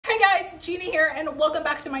guys, Gina here, and welcome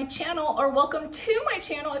back to my channel, or welcome to my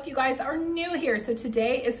channel if you guys are new here. So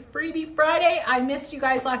today is Freebie Friday. I missed you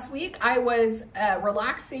guys last week. I was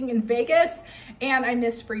relaxing in Vegas and I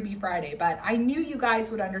missed Freebie Friday, but I knew you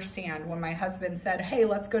guys would understand when my husband said, hey,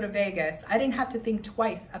 let's go to Vegas. I didn't have to think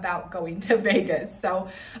twice about going to Vegas. So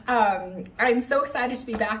I'm so excited to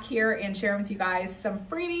be back here and sharing with you guys some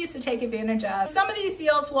freebies to take advantage of. Some of these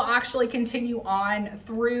deals will actually continue on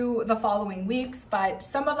through the following weeks, but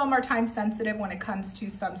some of them are time sensitive when it comes to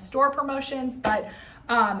some store promotions, but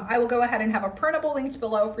I will go ahead and have a printable linked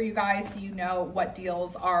below for you guys so you know what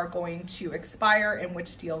deals are going to expire and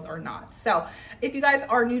which deals are not. So if you guys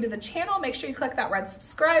are new to the channel, make sure you click that red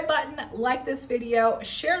subscribe button, like this video,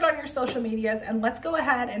 share it on your social medias, and let's go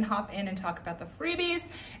ahead and hop in and talk about the freebies.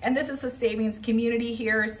 And this is a savings community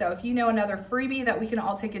here, so if you know another freebie that we can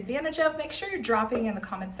all take advantage of, make sure you're dropping in the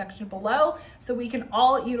comment section below so we can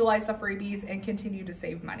all utilize the freebies and continue to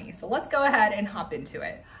save money. So let's go ahead and hop into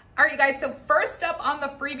it. All right, you guys, so first up on the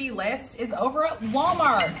freebie list is over at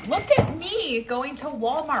Walmart. Look at me going to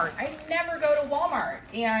Walmart. I never go to Walmart,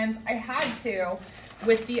 and I had to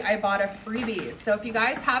with the Ibotta freebies. So if you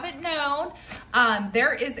guys haven't known,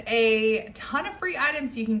 there is a ton of free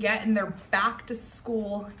items you can get in their back to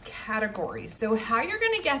school category. So how you're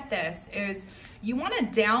gonna get this is you wanna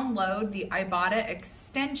download the Ibotta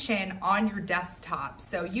extension on your desktop.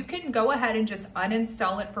 So you can go ahead and just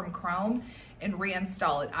uninstall it from Chrome and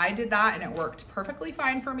reinstall it. I did that and it worked perfectly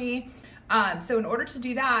fine for me. So in order to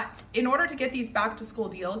do that, in order to get these back to school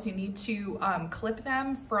deals, you need to clip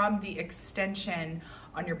them from the extension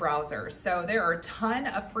on your browser. So there are a ton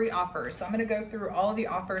of free offers. So I'm gonna go through all of the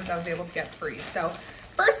offers I was able to get free. So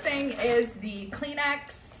first thing is the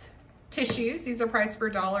Kleenex tissues. These are priced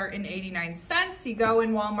for $1.89. You go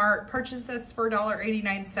in Walmart, purchase this for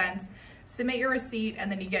 $1.89, submit your receipt,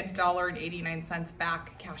 and then you get $1.89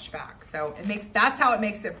 back, cash back. So that's how it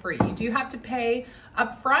makes it free. You do have to pay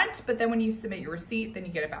up front, but then when you submit your receipt, then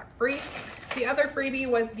you get it back free. The other freebie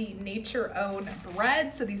was the Nature Own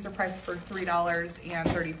bread. So these are priced for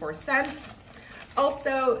 $3.34.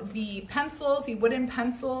 Also the pencils, the wooden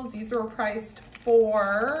pencils, these were priced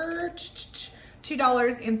for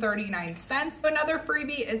 $2.39. Another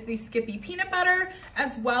freebie is the Skippy peanut butter,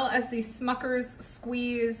 as well as the Smucker's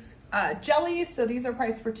Squeeze jellies. So these are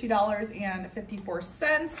priced for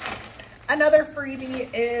 $2.54. Another freebie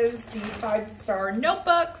is the 5-star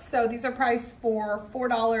notebooks. So these are priced for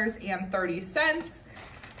 $4.30.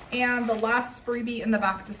 And the last freebie in the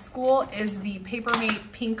back to school is the Papermate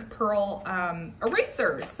Pink Pearl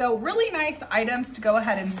erasers. So really nice items to go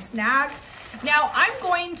ahead and snag. Now I'm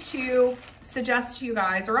going to suggest to you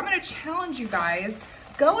guys, or I'm going to challenge you guys,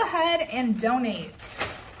 go ahead and donate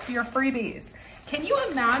to your freebies. Can you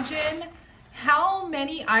imagine how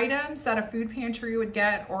many items that a food pantry would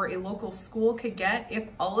get or a local school could get if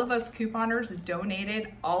all of us couponers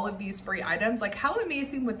donated all of these free items? Like, how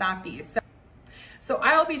amazing would that be? So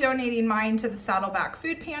I'll be donating mine to the Saddleback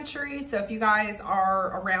Food Pantry. So if you guys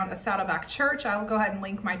are around a Saddleback church, I will go ahead and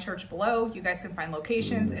link my church below. You guys can find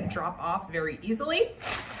locations and drop off very easily.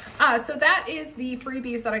 So that is the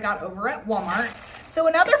freebies that I got over at Walmart. So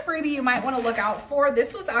another freebie you might want to look out for,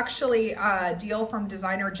 this was actually a deal from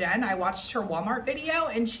designer Jen. I watched her Walmart video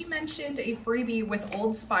and she mentioned a freebie with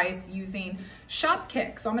Old Spice using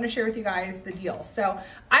Shopkick. So I'm going to share with you guys the deal. So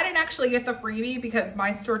I didn't actually get the freebie because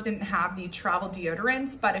my store didn't have the travel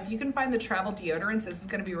deodorants, but if you can find the travel deodorants, this is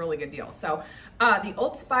going to be a really good deal. So the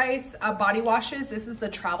Old Spice body washes, this is the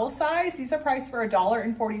travel size. These are priced for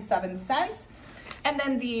 $1.47. And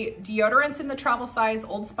then the deodorants in the travel size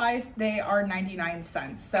Old Spice, they are 99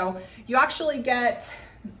 cents. So you actually get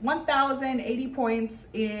 1,080 points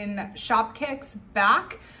in Shopkicks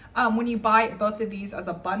back when you buy both of these as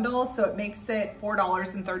a bundle. So it makes it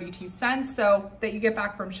 $4.32 so that you get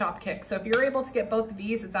back from Shopkick. So if you're able to get both of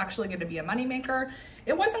these, it's actually going to be a moneymaker.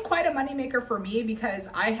 It wasn't quite a moneymaker for me because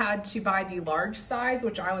I had to buy the large size,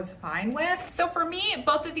 which I was fine with. So for me,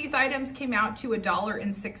 both of these items came out to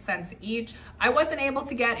 $1.06 each. I wasn't able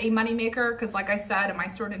to get a moneymaker because, like I said, my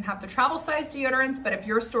store didn't have the travel size deodorants, but if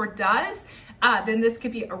your store does, then this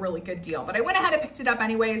could be a really good deal. But I went ahead and picked it up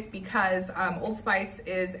anyways because Old Spice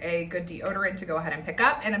is a good deodorant to go ahead and pick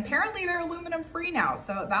up. And apparently they're aluminum free now,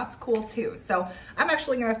 so that's cool too. So I'm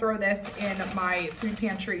actually gonna throw this in my food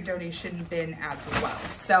pantry donation bin as well.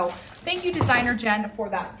 So thank you, designer Jen, for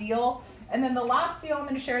that deal. And then the last deal I'm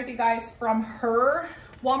gonna share with you guys from her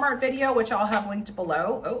Walmart video, which I'll have linked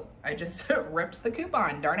below. Oh, I just ripped the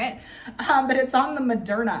coupon, darn it. But it's on the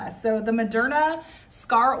Moderna. So the Moderna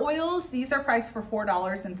scar oils, these are priced for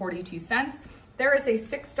 $4.42. There is a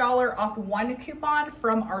 $6 off one coupon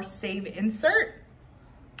from our Save Insert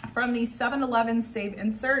from the 7-Eleven Save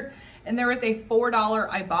Insert, and there is a $4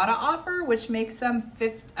 Ibotta offer, which makes them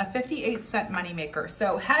a 58-cent moneymaker.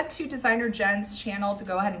 So head to Designer Jen's channel to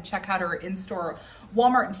go ahead and check out her in-store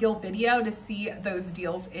Walmart deal video to see those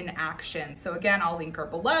deals in action. So again, I'll link her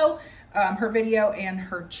below, her video and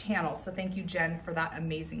her channel. So thank you, Jen, for that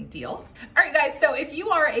amazing deal. All right, guys, so if you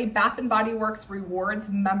are a Bath & Body Works Rewards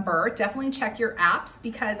member, definitely check your apps,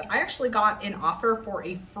 because I actually got an offer for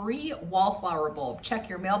a free wallflower bulb. Check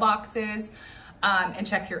your mailboxes and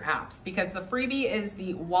check your apps, because the freebie is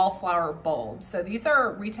the wallflower bulb. So these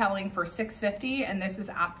are retailing for $6.50, and this is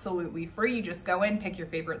absolutely free. You just go in, pick your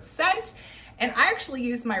favorite scent. And I actually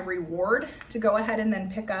used my reward to go ahead and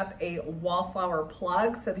then pick up a wallflower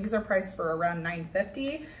plug. So these are priced for around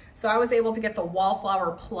 $9.50. So I was able to get the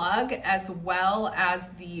wallflower plug as well as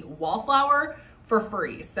the wallflower for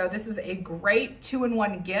free. So this is a great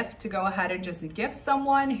 2-in-1 gift to go ahead and just gift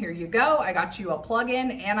someone. Here you go. I got you a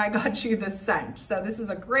plug-in and I got you the scent. So this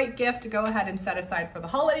is a great gift to go ahead and set aside for the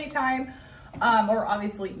holiday time, or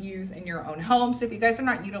obviously use in your own home. So if you guys are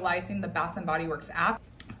not utilizing the Bath & Body Works app,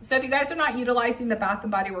 Bath &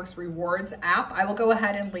 Body Works Rewards app, I will go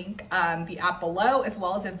ahead and link the app below, as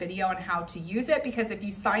well as a video on how to use it, because if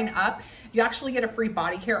you sign up, you actually get a free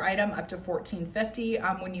body care item up to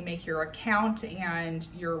 $14.50 when you make your account and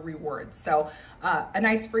your rewards. So a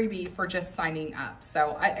nice freebie for just signing up.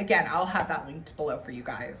 So again, I'll have that linked below for you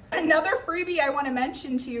guys. Another freebie I want to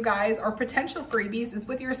mention to you guys, or potential freebies, is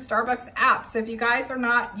with your Starbucks app. So if you guys are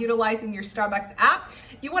not utilizing your Starbucks app,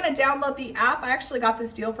 you want to download the app. I actually got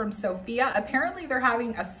this deal from Sophia. Apparently they're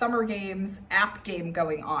having a Summer Games app game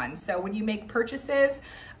going on. So when you make purchases,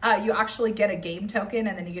 you actually get a game token,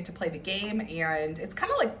 and then you get to play the game. And it's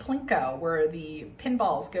kind of like Plinko, where the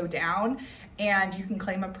pinballs go down and you can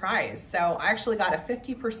claim a prize. So I actually got a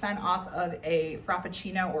 50% off of a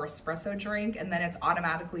Frappuccino or espresso drink, and then it's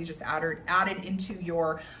automatically just added into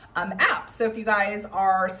your app. So if you guys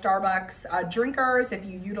are Starbucks drinkers, if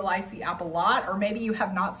you utilize the app a lot, or maybe you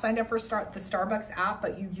have not signed up for the Starbucks app,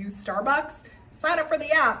 but you use Starbucks, sign up for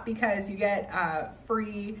the app, because you get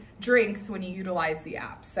free drinks when you utilize the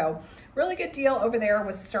app. So really good deal over there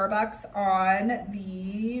with Starbucks on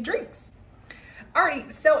the drinks.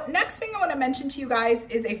 Alrighty, so next thing I want to mention to you guys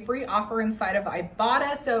is a free offer inside of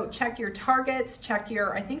Ibotta. So check your targets,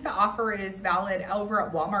 I think the offer is valid over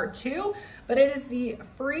at Walmart too, but it is the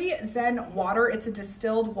free Zen water. It's a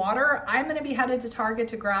distilled water. I'm going to be headed to Target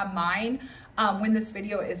to grab mine when this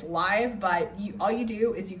video is live, but all you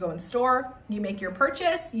do is you go in store, you make your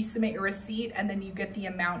purchase, you submit your receipt, and then you get the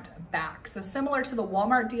amount back. So similar to the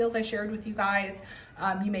Walmart deals I shared with you guys,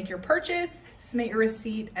 you make your purchase, submit your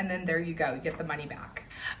receipt, and then there you go, you get the money back.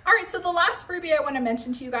 All right, so the last freebie I want to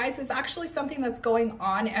mention to you guys is actually something that's going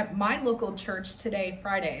on at my local church today,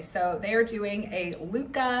 Friday. So they are doing a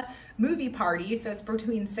Luca movie party. So it's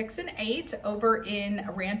between 6 and 8 over in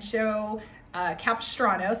Rancho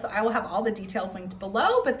Capistrano. So I will have all the details linked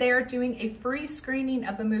below, but they are doing a free screening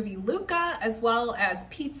of the movie Luca, as well as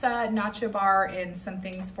pizza, nacho bar, and some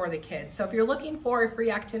things for the kids. So if you're looking for a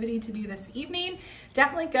free activity to do this evening,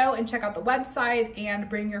 definitely go and check out the website and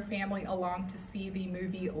bring your family along to see the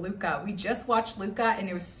movie Luca. We just watched Luca and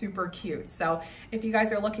it was super cute. So if you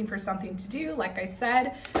guys are looking for something to do, like I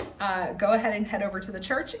said, go ahead and head over to the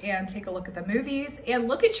church and take a look at the movies, and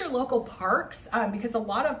look at your local parks, because a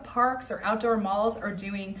lot of parks or outdoor malls are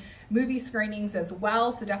doing movie screenings as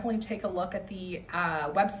well. So definitely take a look at the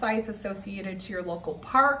websites associated to your local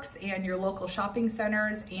parks and your local shopping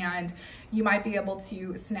centers, and you might be able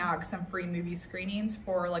to snag some free movie screenings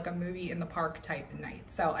for like a movie in the park type night.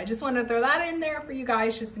 So I just wanted to throw that in there for you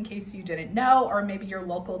guys, just in case you didn't know, or maybe you're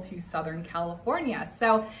local to Southern California.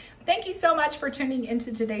 So thank you so much for tuning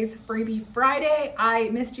into today's Freebie Friday. I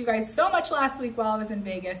missed you guys so much last week while I was in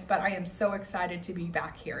Vegas, but I am so excited to be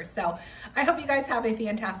back here. So I hope you guys have a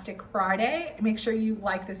fantastic Friday. Make sure you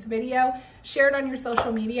like this video, share it on your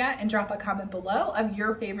social media, and drop a comment below of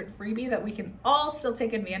your favorite freebie that we can all still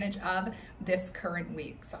take advantage of this current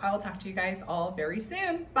week. So I will talk to you guys all very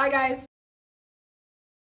soon. Bye, guys.